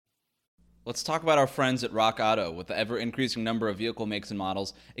Let's talk about our friends at Rock Auto. With the ever-increasing number of vehicle makes and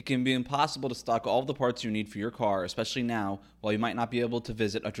models, it can be impossible to stock all of the parts you need for your car, especially now, while you might not be able to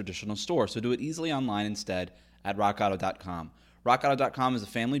visit a traditional store. So do it easily online instead at rockauto.com. RockAuto.com is a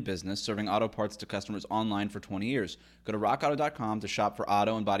family business serving auto parts to customers online for 20 years. Go to rockauto.com to shop for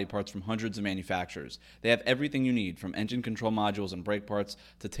auto and body parts from hundreds of manufacturers. They have everything you need, from engine control modules and brake parts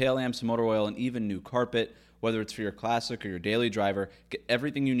to tail lamps, motor oil, and even new carpet. Whether it's for your classic or your daily driver, get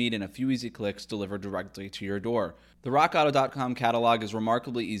everything you need in a few easy clicks delivered directly to your door. The RockAuto.com catalog is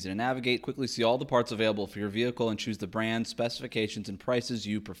remarkably easy to navigate. Quickly see all the parts available for your vehicle and choose the brand, specifications, and prices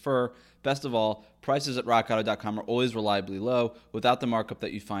you prefer. Best of all, prices at RockAuto.com are always reliably low, without the markup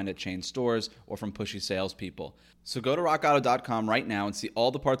that you find at chain stores or from pushy salespeople. So go to RockAuto.com right now and see all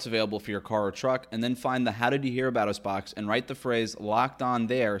the parts available for your car or truck, and then find the How Did You Hear About Us box and write the phrase "Locked On"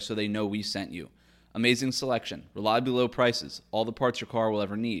 there so they know we sent you. Amazing selection, reliably low prices, all the parts your car will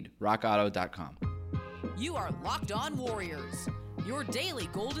ever need. RockAuto.com. You are Locked On Warriors, your daily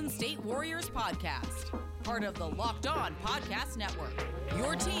Golden State Warriors podcast. Part of the Locked On Podcast Network,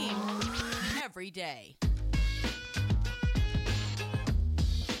 your team every day.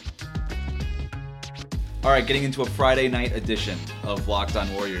 All right, getting into a Friday night edition of Locked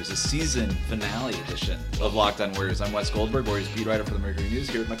On Warriors, a season finale edition of Locked On Warriors. I'm Wes Goldberg, Warriors beat writer for the Mercury News,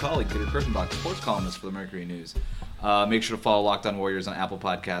 here with my colleague Peter Kirchenbach, sports columnist for the Mercury News. Make sure to follow Locked On Warriors on Apple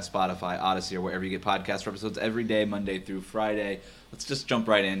Podcasts, Spotify, Odyssey, or wherever you get podcasts for episodes every day, Monday through Friday. Let's just jump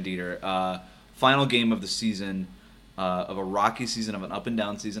right in, Dieter. Final game of the season, of a rocky season, of an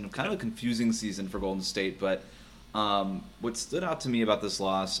up-and-down season, of kind of a confusing season for Golden State, but what stood out to me about this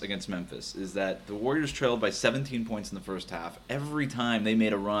loss against Memphis is that the Warriors trailed by 17 points in the first half. Every time they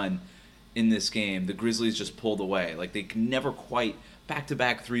made a run in this game, the Grizzlies just pulled away. Like, they can never quite,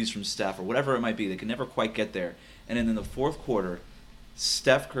 back-to-back threes from Steph or whatever it might be, they can never quite get there. And then in the fourth quarter,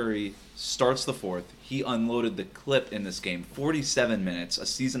 Steph Curry starts the fourth. He unloaded the clip in this game. 47 minutes, a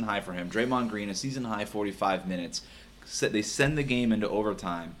season high for him. Draymond Green, a season high 45 minutes. They send the game into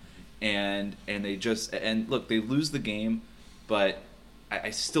overtime. And they just, and look, they lose the game, but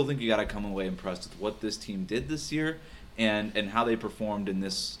I still think you got to come away impressed with what this team did this year and how they performed in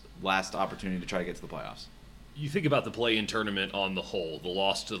this last opportunity to try to get to the playoffs. You think about the play-in tournament on the whole, the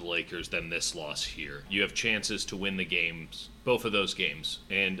loss to the Lakers, then this loss here. You have chances to win the games, both of those games.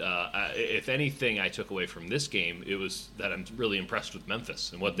 And if anything I took away from this game, it was that I'm really impressed with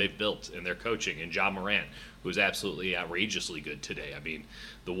Memphis and what they've built and their coaching, and Ja Morant, who was absolutely outrageously good today. I mean,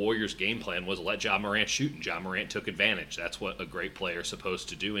 the Warriors' game plan was let Ja Morant shoot, and Ja Morant took advantage. That's what a great player is supposed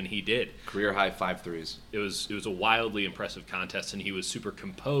to do, and he did. Career high 5 threes. It was a wildly impressive contest, and he was super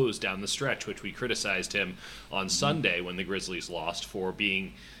composed down the stretch, which we criticized him on Sunday when the Grizzlies lost for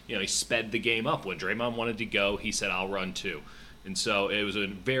being, he sped the game up. When Draymond wanted to go, he said, "I'll run too." And so it was a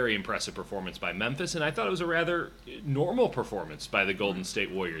very impressive performance by Memphis, and I thought it was a rather normal performance by the Golden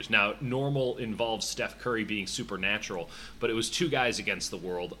State Warriors. Now, normal involves Steph Curry being supernatural, but it was two guys against the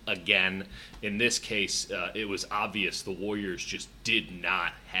world again. In this case, it was obvious the Warriors just did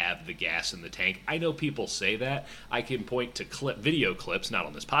not have the gas in the tank. I know people say that. I can point to video clips, not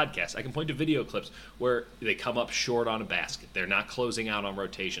on this podcast. I can point to video clips where they come up short on a basket. They're not closing out on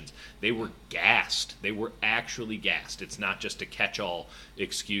rotations. They were gassed. They were actually gassed. It's not just a catch-all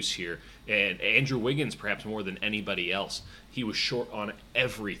excuse here. And Andrew Wiggins, perhaps more than anybody else, he was short on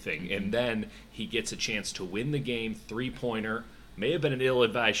everything. And then he gets a chance to win the game, three-pointer. May have been an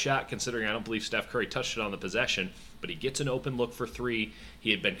ill-advised shot, considering I don't believe Steph Curry touched it on the possession, but he gets an open look for three.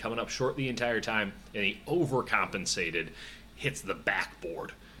 He had been coming up short the entire time, and he overcompensated, hits the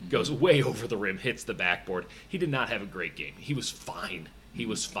backboard, goes way over the rim, hits the backboard. He did not have a great game. He was fine. He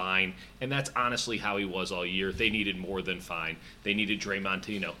was fine, and that's honestly how he was all year. They needed more than fine. They needed Draymond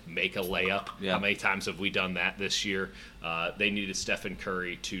to, make a layup. Yeah. How many times have we done that this year? They needed Stephen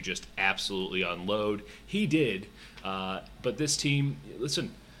Curry to just absolutely unload. He did, but this team,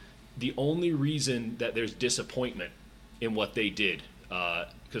 listen, the only reason that there's disappointment in what they did,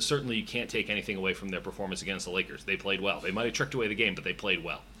 because certainly you can't take anything away from their performance against the Lakers. They played well. They might have tricked away the game, but they played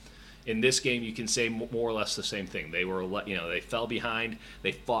well. In this game, you can say more or less the same thing. They were, they fell behind.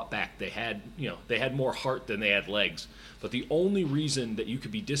 They fought back. They had more heart than they had legs. But the only reason that you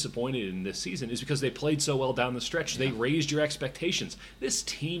could be disappointed in this season is because they played so well down the stretch. Yeah. They raised your expectations. This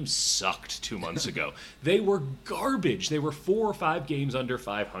team sucked 2 months ago. They were garbage. They were 4 or 5 games under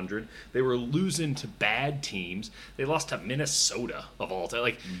 500. They were losing to bad teams. They lost to Minnesota of all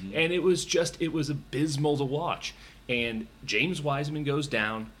time. And it was abysmal to watch. And James Wiseman goes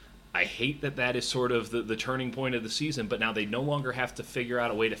down. I hate that is sort of the turning point of the season, but now they no longer have to figure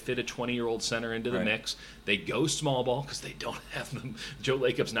out a way to fit a 20-year-old center into the mix. They go small ball because they don't have them. Joe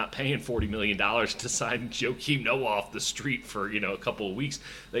Lacob's not paying $40 million to sign Joakim Noah off the street for a couple of weeks.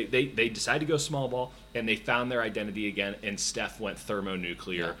 They decide to go small ball, and they found their identity again, and Steph went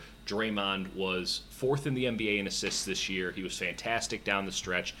thermonuclear. Yeah. Draymond was 4th in the NBA in assists this year. He was fantastic down the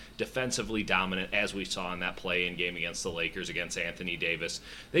stretch, defensively dominant, as we saw in that play-in game against the Lakers against Anthony Davis.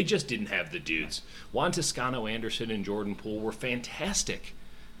 They just didn't have the dudes. Juan Toscano-Anderson and Jordan Poole were fantastic.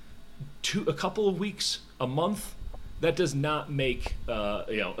 A couple of weeks, a month, that does not make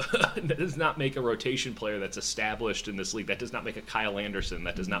that does not make a rotation player that's established in this league. That does not make a Kyle Anderson.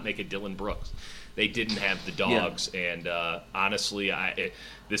 That does not make a Dylan Brooks. They didn't have the dogs, and honestly,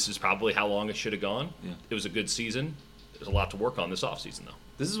 this is probably how long it should have gone. Yeah. It was a good season. There's a lot to work on this offseason, though.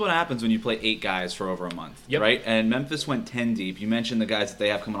 This is what happens when you play 8 guys for over a month, right? And Memphis went 10 deep. You mentioned the guys that they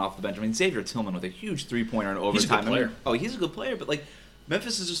have coming off the bench. I mean, Xavier Tillman with a huge three-pointer in overtime. He's a good player. He's a good player, but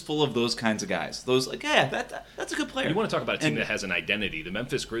Memphis is just full of those kinds of guys. Those that's a good player. You want to talk about a team that has an identity, the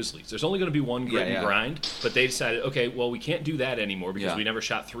Memphis Grizzlies. There's only going to be one grit and grind, but they decided, okay, well, we can't do that anymore because we never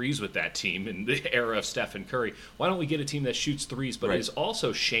shot threes with that team in the era of Steph and Curry. Why don't we get a team that shoots threes but is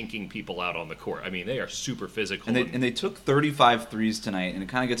also shanking people out on the court? I mean, they are super physical. And they took 35 threes tonight, and it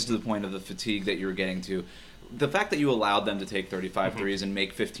kind of gets to the point of the fatigue that you were getting to. The fact that you allowed them to take 35 threes and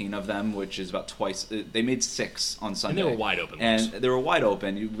make 15 of them, which is about twice, they made 6 on Sunday. And they were wide open. They were wide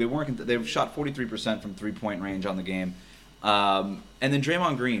open. They shot 43% from 3-point range on the game. And then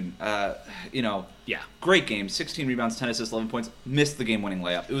Draymond Green, great game, 16 rebounds, 10 assists, 11 points, missed the game-winning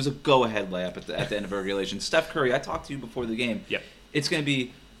layup. It was a go-ahead layup at the end of regulation. Steph Curry, I talked to you before the game. Yep. It's going to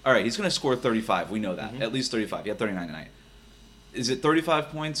be, all right, he's going to score 35. We know that. At least 35. He had 39 tonight. Is it 35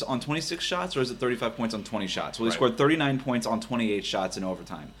 points on 26 shots, or is it 35 points on 20 shots? Well, he scored 39 points on 28 shots in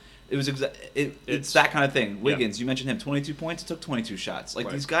overtime. It was it's that kind of thing. Wiggins, you mentioned him, 22 points, it took 22 shots.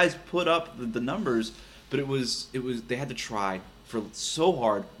 These guys put up the numbers, but it was they had to try for so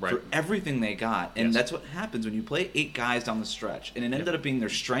hard for everything they got, and that's what happens when you play 8 guys down the stretch. And it ended up being their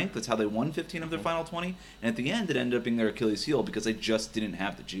strength. That's how they won 15 of their final 20. And at the end, it ended up being their Achilles heel because they just didn't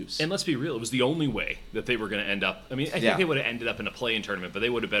have the juice. And let's be real, it was the only way that they were going to end up. I mean, I think they would have ended up in a play-in tournament, but they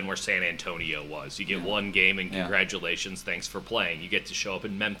would have been where San Antonio was. You get one game, and congratulations, thanks for playing. You get to show up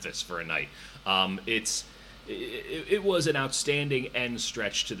in Memphis for a night. It was an outstanding end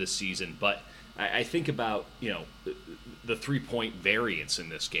stretch to the season, but I think about, the 3-point variance in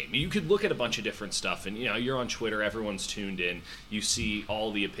this game. You could look at a bunch of different stuff, and, you're on Twitter, everyone's tuned in. You see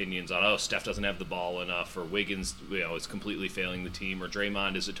all the opinions on, Steph doesn't have the ball enough, or Wiggins, is completely failing the team, or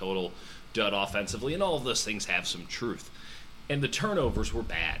Draymond is a total dud offensively, and all of those things have some truth. And the turnovers were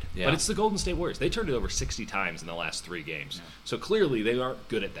bad. Yeah. But it's the Golden State Warriors. They turned it over 60 times in the last 3 games. Yeah. So clearly they aren't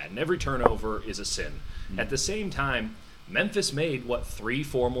good at that, and every turnover is a sin. Mm-hmm. At the same time, Memphis made,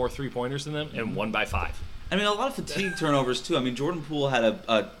 3-4 more three-pointers than them, and won by 5. I mean, a lot of fatigue turnovers, too. I mean, Jordan Poole had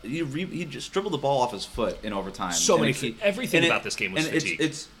he just dribbled the ball off his foot in overtime. Everything about this game was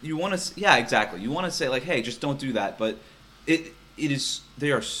fatigue. You want to, exactly. You want to say, hey, just don't do that. But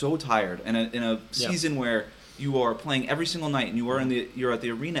they are so tired. And in a season where you are playing every single night, and you're at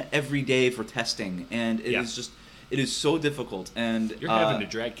the arena every day for testing, and it is so difficult, and you're having to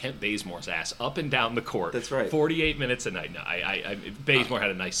drag Kent Bazemore's ass up and down the court. That's right. 48 minutes a night. No, Bazemore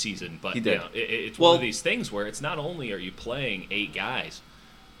had a nice season, but he did. It's one of these things where it's not only are you playing 8 guys,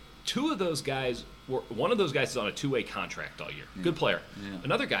 one of those guys is on a 2-way contract all year. Good player. Yeah.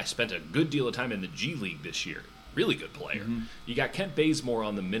 Another guy spent a good deal of time in the G League this year. Really good player. Mm-hmm. You got Kent Bazemore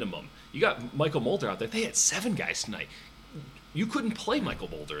on the minimum. You got Michael Mulder out there. They had 7 guys tonight. You couldn't play Michael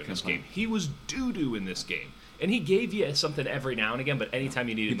Mulder in this game. He was doo-doo in this game. And he gave you something every now and again, but anytime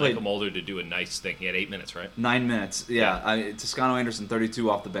you needed Michael Mulder to do a nice thing, he had 8 minutes, right? 9 minutes, yeah. Toscano-Anderson, 32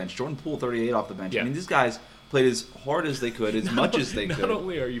 off the bench. Jordan Poole, 38 off the bench. Yeah. I mean, these guys played as hard as they could, as much as they could. Not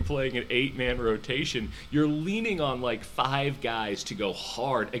only are you playing an 8-man rotation, you're leaning on 5 guys to go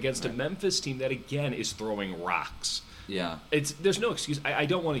hard against a Memphis team that, again, is throwing rocks. Yeah. There's no excuse. I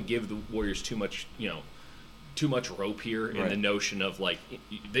don't want to give the Warriors too much rope here in the notion of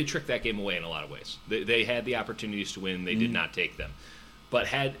they tricked that game away in a lot of ways. They had the opportunities to win, they did not take them. But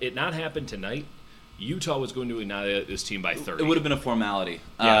had it not happened tonight, Utah was going to annihilate this team by 30. It would have been a formality.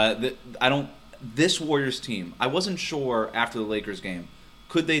 Yeah. This Warriors team, I wasn't sure after the Lakers game,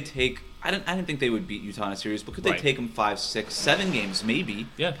 could they take? I didn't think they would beat Utah in a series, but could they take them 5, 6, 7 games, maybe,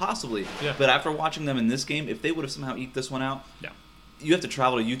 possibly. Yeah. But after watching them in this game, if they would have somehow eked this one out, you have to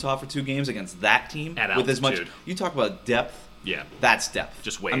travel to Utah for 2 games against that team at with altitude. As much. You talk about depth. Yeah, that's depth.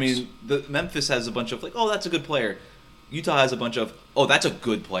 Just waves. I mean, Memphis has a bunch of that's a good player. Utah has a bunch of, that's a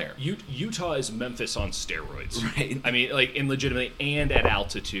good player. Utah is Memphis on steroids. Right. I mean, like, in legitimately, and at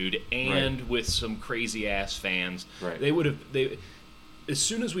altitude, and with some crazy-ass fans. Right. They would have... As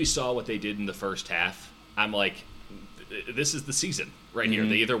soon as we saw what they did in the first half, I'm like, this is the season right here.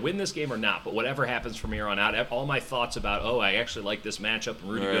 They either win this game or not, but whatever happens from here on out, all my thoughts about, I actually like this matchup,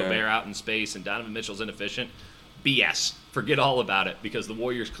 and Rudy Gobert out in space, and Donovan Mitchell's inefficient, BS. Forget all about it, because the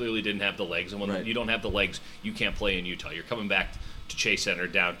Warriors clearly didn't have the legs, and when you don't have the legs, you can't play in Utah. You're coming back to Chase Center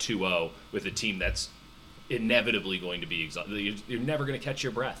down 2-0 with a team that's inevitably going to be exhausted. You're never going to catch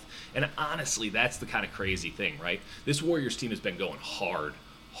your breath. And honestly, that's the kind of crazy thing, right? This Warriors team has been going hard,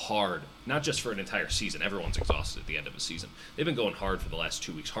 not just for an entire season. Everyone's exhausted at the end of a season. They've been going hard for the last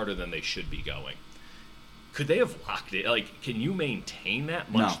 2 weeks, harder than they should be going. Could they have locked it? Like, can you maintain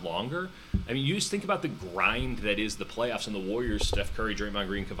that much longer? I mean, you just think about the grind that is the playoffs, and the Warriors, Steph Curry, Draymond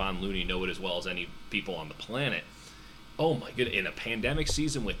Green, Kevon Looney know it as well as any people on the planet. Oh my goodness! In a pandemic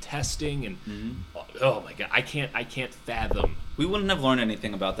season with testing and oh my god, I can't fathom. We wouldn't have learned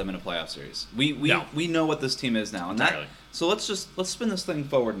anything about them in a playoff series. We know what this team is now, and so let's spin this thing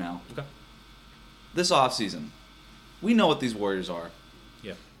forward now. Okay. This offseason, we know what these Warriors are.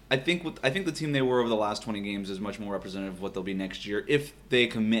 Yeah. I think the team they were over the last 20 games is much more representative of what they'll be next year if they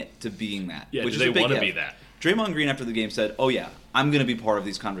commit to being that. Yeah, which do is they want to be that? Draymond Green after the game said, "Oh yeah, I'm going to be part of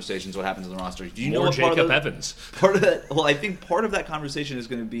these conversations. What happens in the roster? Do you know More what Jacob Evans? Part of that. Well, I think part of that conversation is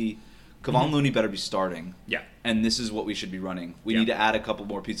going to be Kevon Looney better be starting. Yeah, and this is what we should be running. We need to add a couple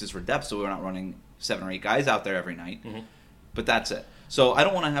more pieces for depth, so we're not running 7 or 8 guys out there every night. But that's it. So I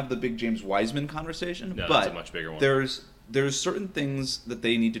don't want to have the big James Wiseman conversation. No, but that's a much bigger one. There's certain things that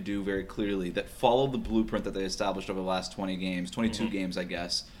they need to do very clearly that follow the blueprint that they established over the last 20 games, 22 games, I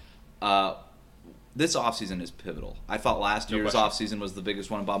guess. This offseason is pivotal. I thought last year's offseason was the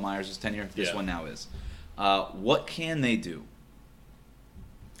biggest one in Bob Myers' tenure. This one now is. What can they do?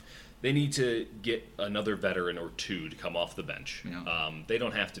 They need to get another veteran or two to come off the bench. Yeah. They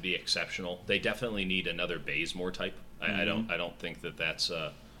don't have to be exceptional. They definitely need another Bazemore type. I don't think that's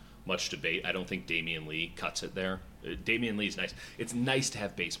much debate. I don't think Damian Lee cuts it there. Damian Lee's nice. It's nice to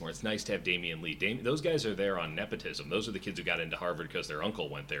have Bazemore. It's nice to have Damian Lee. Those guys are there on nepotism. Those are the kids who got into Harvard because their uncle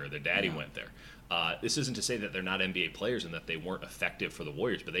went there or their daddy went there. This isn't to say that they're not NBA players and that they weren't effective for the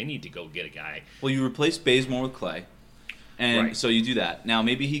Warriors, but they need to go get a guy. Well, you replace Bazemore with Clay. And so you do that. Now,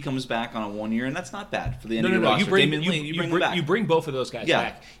 maybe he comes back on a 1 year, and that's not bad for the end of your roster. You bring both of those guys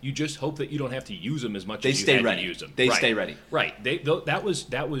back. You just hope that you don't have to use them as much as you had to use them. They stay ready. Right. That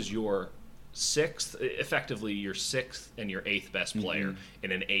was your effectively your sixth and your eighth best player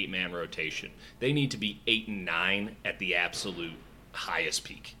in an 8-man rotation. They need to be 8 and 9 at the absolute highest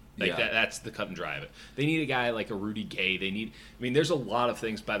peak. That's the cut and dry of it. They need a guy like a Rudy Gay. There's a lot of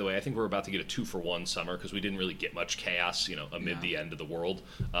things. By the way, I think we're about to get a 2-for-1 summer because we didn't really get much chaos, amid the end of the world.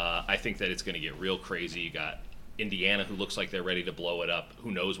 I think that it's going to get real crazy. You got Indiana, who looks like they're ready to blow it up.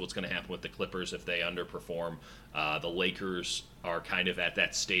 Who knows what's going to happen with the Clippers if they underperform? The Lakers are kind of at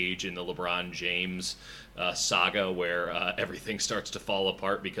that stage in the LeBron James saga where everything starts to fall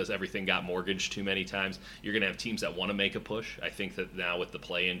apart because everything got mortgaged too many times. You're going to have teams that want to make a push. I think that now with the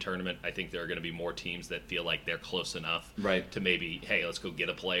play-in tournament, I think there are going to be more teams that feel like they're close enough to maybe, hey, let's go get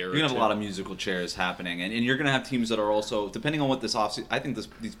a player. You're going to have a lot of musical chairs happening, and you're going to have teams that are also, depending on what this offseason, I think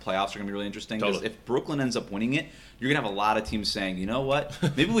these playoffs are going to be really interesting. Because if Brooklyn ends up winning it, you're going to have a lot of teams saying, you know what,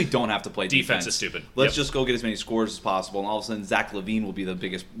 maybe we don't have to play defense. Defense is stupid. Let's just go get as many scores as possible, and all of a sudden Zach LaVine will be the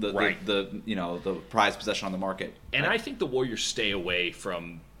biggest, the prized possession on the market. And I think the Warriors stay away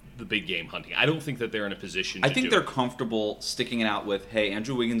from the big game hunting. I don't think that they're in a position to I think they're comfortable sticking it out with, hey,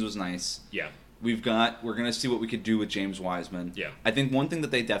 Andrew Wiggins was nice. Yeah. We're going to see what we could do with James Wiseman. Yeah. I think one thing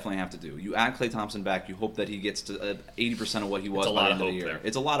that they definitely have to do, you add Klay Thompson back, you hope that he gets to 80% of what he was by the end of the year. There.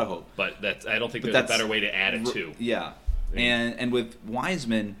 It's a lot of hope. But I don't think there's a better way to add it to. Yeah. And with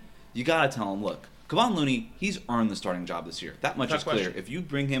Wiseman, you got to tell him, look, Kevon Looney, he's earned the starting job this year. That much is clear. If you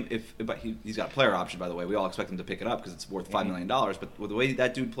bring him, but he's got a player option, by the way. We all expect him to pick it up because it's worth $5 million. But with the way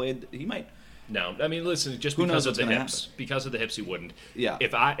that dude played, he might. No, listen, just because of the hips. Because of the hips, he wouldn't. Yeah.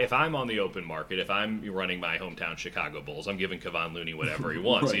 If I'm on the open market, if I'm running my hometown Chicago Bulls, I'm giving Kevon Looney whatever he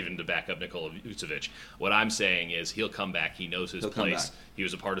wants, even to back up Nikola Vucevic. What I'm saying is he'll come back. He knows his place. He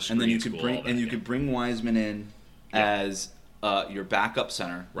was a part of screen school. And you could bring Wiseman in as your backup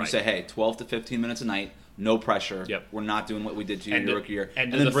center. You say, hey, 12 to 15 minutes a night. No pressure. Yep. We're not doing what we did to you your rookie year.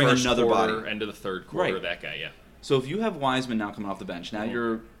 And then bring another body. End of the third quarter, that guy, So if you have Wiseman now coming off the bench, now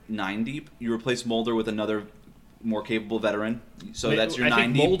you're 9 deep. You replace Mulder with another more capable veteran. So that's your I 90.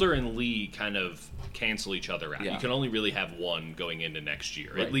 think Mulder and Lee kind of cancel each other out. Yeah. You can only really have one going into next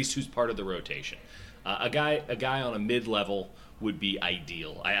year, Right. at least who's part of the rotation. A guy on a mid-level would be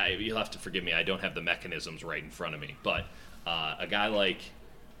ideal. You'll have to forgive me. I don't have the mechanisms right in front of me, but a guy like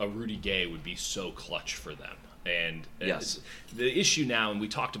a Rudy Gay would be so clutch for them. And Yes. the issue now, and we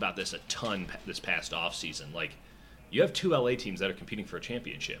talked about this a ton this past offseason, like you have two LA teams that are competing for a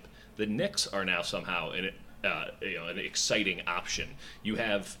championship. The Knicks are now somehow in an exciting option. You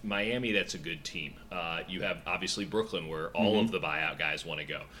have Miami, that's a good team. You have obviously Brooklyn, where all of the buyout guys want to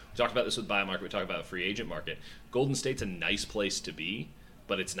go. We talked about this with buyout market. We talked about the free agent market. Golden State's a nice place to be,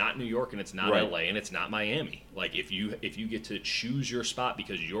 but it's not New York and it's not Right. LA and it's not Miami. Like if you get to choose your spot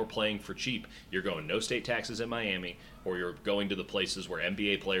because you're playing for cheap, you're going no state taxes in Miami, or you're going to the places where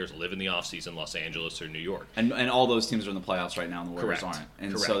NBA players live in the offseason, Los Angeles or New York. And all those teams are in the playoffs right now, and the Warriors Correct. aren't.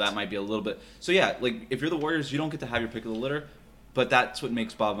 And Correct. so that might be a little bit. So yeah, like if you're the Warriors, you don't get to have your pick of the litter, but that's what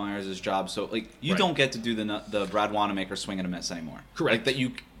makes Bob Myers' job. So like you Right. don't get to do the Brad Wanamaker swing and a miss anymore. Correct. Like that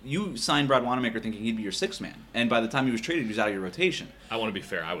you signed Brad Wanamaker thinking he'd be your sixth man, and by the time he was traded, he was out of your rotation. I want to be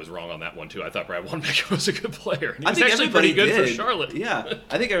fair. I was wrong on that one too. I thought Brad Wanamaker was a good player. He I was think actually everybody pretty good did. for Charlotte. Yeah,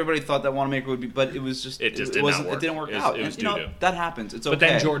 I think everybody thought that Wanamaker would be, but it was just It just did wasn't. not work. It didn't work It was- out. it was And, you know, doo-doo. that happens. It's okay. But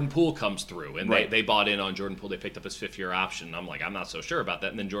then Jordan Poole comes through, and Right. they bought in on Jordan Poole. They picked up his fifth-year option. I'm like, I'm not so sure about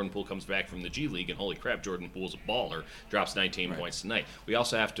that. And then Jordan Poole comes back from the G League, and holy crap, Jordan Poole's a baller. Drops 19 Right. points tonight. We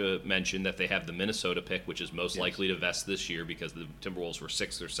also have to mention that they have the Minnesota pick, which is most Yes. likely to vest this year because the Timberwolves were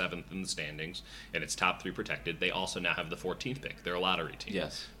 6th or 7th in the standings, and it's top 3 protected. They also now have the 14th pick. They're a lottery team.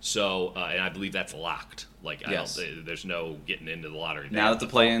 Yes. So, and I believe that's locked. Like, Yes. there's no getting into the lottery. They Now have that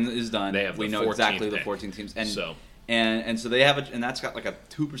the play-in is done, they have we the know 14th exactly the pick. 14 teams, and So- and so they have and that's got like a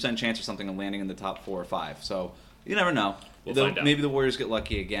 2% chance or something of landing in the top 4 or 5. So you never know. We'll find out. Maybe the Warriors get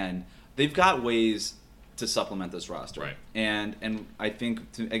lucky again. They've got ways to supplement this roster, Right. And I think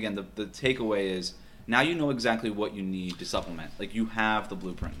again the takeaway is now you know exactly what you need to supplement. Like you have the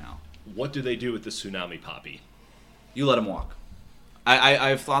blueprint now. What do they do with the Tsunami Poppy? You let him walk.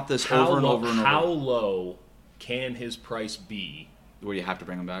 I've thought this over and over and over. How low can his price be Where you have to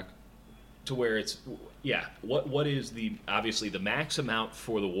bring him back. to where it's what is the obviously the max amount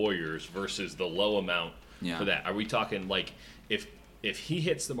for the Warriors versus the low amount Yeah. for that? Are we talking like if he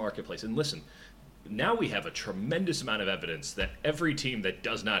hits the marketplace? And listen, now we have a tremendous amount of evidence that every team that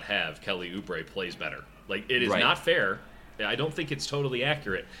does not have Kelly Oubre plays better. Like it is Right. not fair. I don't think it's totally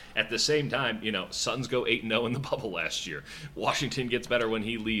accurate. At the same time, Suns go 8-0 in the bubble last year. Washington gets better when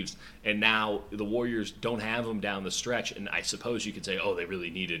he leaves, and now the Warriors don't have him down the stretch. And I suppose you could say, oh, they really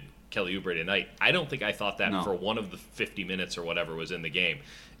needed Kelly Oubre tonight. I don't think I thought that No. for one of the 50 minutes or whatever was in the game.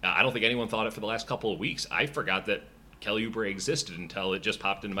 I don't think anyone thought it for the last couple of weeks. I forgot that Kelly Oubre existed until it just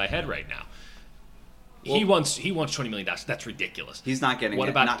popped into my head right now. He wants $20 million. That's ridiculous. He's not getting What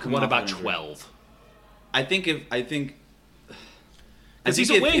it. about Not coming what off about an injury. 12? I think Because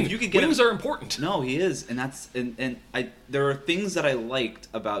he's a wing. If you could get Wings him, are important. No, he is, and that's there are things that I liked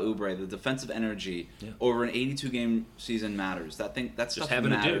about Oubre. The defensive energy over an 82 game season matters. That Just stuff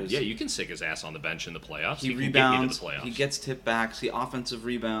having a matters. dude. Yeah, you can stick his ass on the bench in the playoffs. He can rebounds. Get you to the playoffs. He gets tip backs. He offensive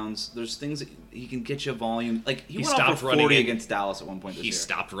rebounds. There's things that he can get you volume. Like he went off stopped for running 40 in- against Dallas at one point this He year.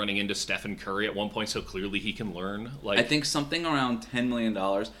 stopped running into Stephen Curry at one point, so clearly he can learn. Like I think something around $10 million.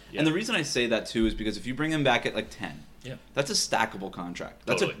 Yeah. And the reason I say that too is because if you bring him back at like 10, Yeah. that's a stackable contract.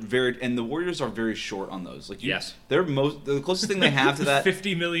 That's Totally. and the Warriors are very short on those. Like Yes. they're the closest thing they have to that.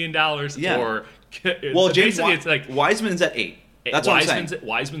 $50 million. Yeah. Or Well, James basically it's like Wiseman's at 8. That's what I'm saying.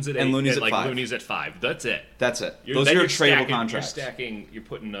 Wiseman's at 8 And Looney's at like 5. Looney's at 5. That's it. That's it. Those are your tradable contracts.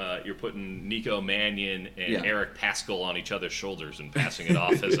 You're putting Nico Mannion and Yeah. Eric Pascal on each other's shoulders and passing it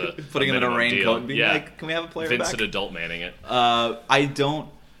off as a Putting him in a minimum raincoat deal. and being yeah. like, "Can we have a player Vincent back?" Adult Manning it. I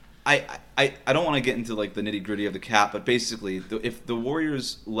don't want to get into like the nitty gritty of the cap, but basically, if the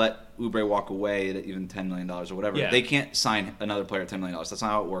Warriors let Oubre walk away at even $10 million or whatever, Yeah. they can't sign another player at $10 million. That's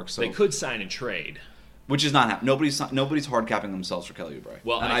not how it works. So They could sign and trade. which is not happening. Nobody's hard capping themselves for Kelly Oubre.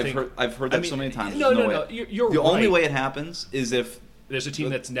 Well, and I I've think- heard that so many times. No, There's no. way. You're the right. only way it happens is if There's a team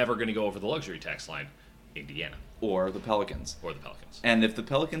that's never going to go over the luxury tax line, Indiana or the Pelicans. or the Pelicans. And if the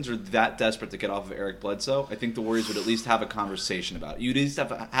Pelicans are that desperate to get off of Eric Bledsoe, I think the Warriors would at least have a conversation about it. You'd at least have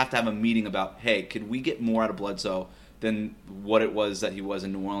to have a meeting about, hey, could we get more out of Bledsoe than what it was that he was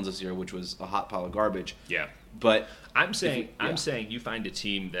in New Orleans this year, which was a hot pile of garbage. Yeah. But I'm saying yeah. you find a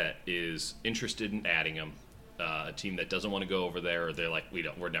team that is interested in adding him, a team that doesn't want to go over there, or they're like,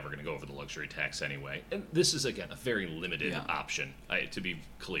 we're never going to go over the luxury tax anyway. And this is again a very limited Yeah. option. To be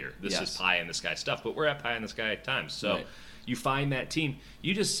clear, this Yes. is pie in the sky stuff, but we're at pie in the sky times. So Right. You find that team.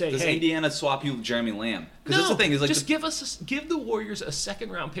 You just say, Does hey, Indiana swap you with Jeremy Lamb? Because no, that's the thing. Is like just give the Warriors a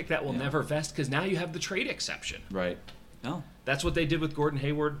second-round pick that will never vest because now you have the trade exception. Right. No. That's what they did with Gordon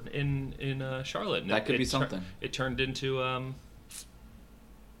Hayward in Charlotte. And That could be something. It turned into well,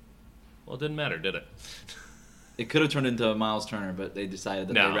 it didn't matter, did it? It could have turned into Miles Turner, but they decided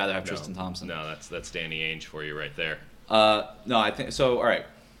that they'd rather have Tristan Thompson. No, that's Danny Ainge for you right there. No, I think so. All right,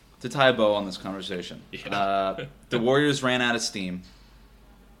 to tie a bow on this conversation, the Warriors ran out of steam.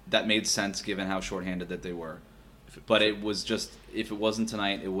 That made sense given how shorthanded that they were. But it was just, if it wasn't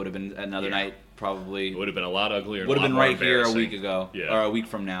tonight, it would have been another night probably. It would have been a lot uglier. Would have been right here a week ago, or a week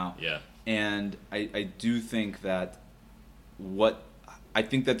from now. Yeah. And I do think that I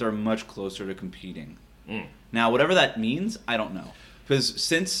think that they're much closer to competing. Now, whatever that means, I don't know. Because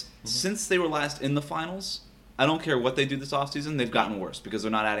since they were last in the finals, I don't care what they do this offseason, they've gotten worse because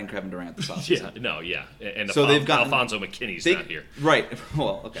they're not adding Kevin Durant this offseason. And so they've gotten Alfonso McKinney's not here. Right.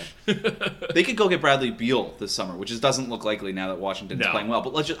 Well, okay. They could go get Bradley Beal this summer, which doesn't look likely now that Washington's playing well.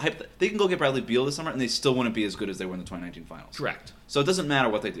 But they can go get Bradley Beal this summer, and they still wouldn't be as good as they were in the 2019 finals. Correct. So it doesn't matter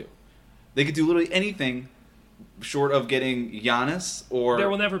what they do. They could do literally anything short of getting Giannis or... There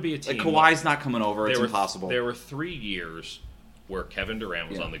will never be a team. Kawhi's not coming over. It's impossible. There were 3 years where Kevin Durant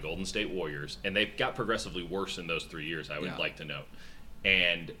was on the Golden State Warriors, and they got progressively worse in those 3 years, I would like to note.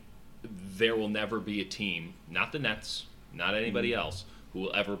 And there will never be a team, not the Nets, not anybody else, who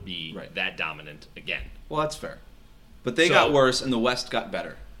will ever be that dominant again. Well, that's fair. But they got worse, and the West got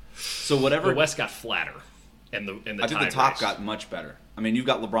better. So whatever... The West got flatter, and the I think the top got much better. I mean, you've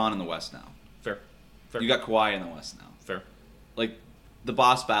got LeBron in the West now. Fair. You got Kawhi in the West now. Fair. Like, the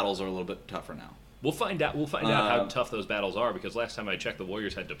boss battles are a little bit tougher now. We'll find out how tough those battles are because last time I checked, the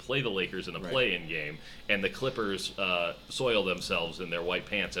Warriors had to play the Lakers in a play-in game, and the Clippers soil themselves in their white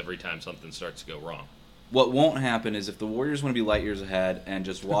pants every time something starts to go wrong. What won't happen is if the Warriors want to be light years ahead and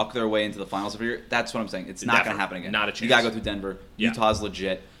just walk their way into the finals every year, that's what I'm saying. It's not going to happen again. Not a chance. You got to go through Denver. Yeah. Utah's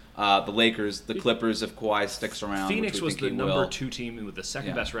legit. The Lakers, the Clippers, if Kawhi sticks around. Phoenix was the number 2 team with the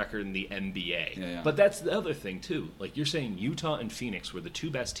second best record in the NBA. But that's the other thing, too. Like, you're saying Utah and Phoenix were the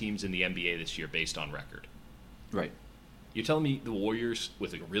 2 best teams in the NBA this year based on record. Right. You're telling me the Warriors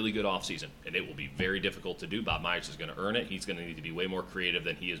with a really good offseason, and it will be very difficult to do. Bob Myers is going to earn it. He's going to need to be way more creative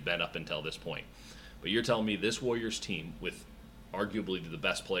than he has been up until this point. But you're telling me this Warriors team with arguably the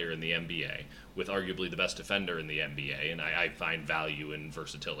best player in the NBA, with arguably the best defender in the NBA, and I find value in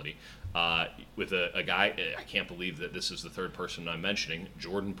versatility, with a guy, I can't believe that this is the third person I'm mentioning,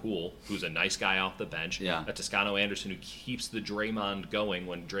 Jordan Poole, who's a nice guy off the bench, a Toscano Anderson who keeps the Draymond going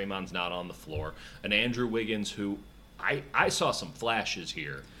when Draymond's not on the floor, an Andrew Wiggins who I saw some flashes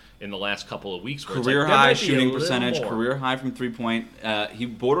here in the last couple of weeks. Where career high shooting percentage, career high from 3-point. He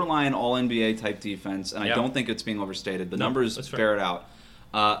borderline all NBA type defense, and I don't think it's being overstated. The numbers bear it out.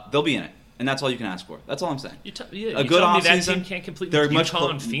 They'll be in it, and that's all you can ask for. That's all I'm saying. A good offseason. That team can't compete with Utah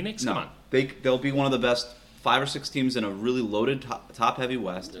and Phoenix. No, come on, they'll be one of the best 5 or 6 teams in a really loaded top heavy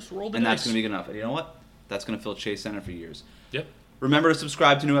West, just roll the and dice. That's going to be good enough. And you know what? That's going to fill Chase Center for years. Yep. Remember to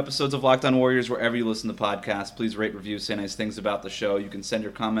subscribe to new episodes of Locked On Warriors wherever you listen to podcasts. Please rate, review, say nice things about the show. You can send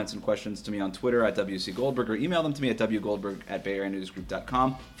your comments and questions to me on Twitter at WC Goldberg or email them to me at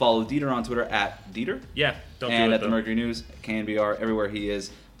wgoldberg@BayAreaNewsGroup.com. Follow Dieter on Twitter at Dieter. Yeah, and at the Mercury News, KNBR, everywhere he is.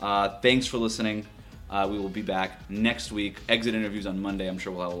 Thanks for listening. We will be back next week. Exit interviews on Monday. I'm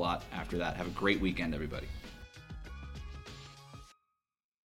sure we'll have a lot after that. Have a great weekend, everybody.